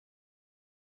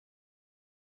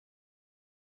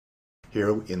Here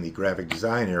in the graphic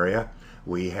design area,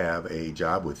 we have a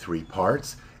job with 3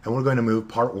 parts, and we're going to move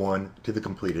part 1 to the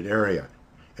completed area.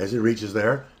 As it reaches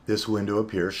there, this window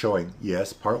appears showing,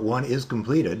 yes, part 1 is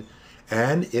completed,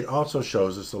 and it also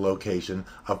shows us the location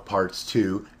of parts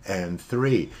 2 and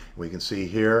 3. We can see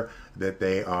here that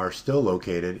they are still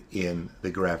located in the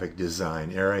graphic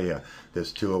design area.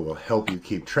 This tool will help you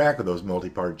keep track of those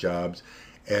multi-part jobs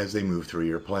as they move through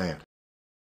your plant.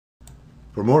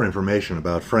 For more information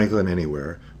about Franklin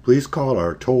Anywhere, please call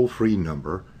our toll-free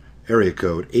number, area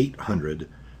code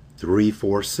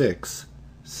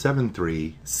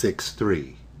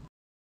 800-346-7363.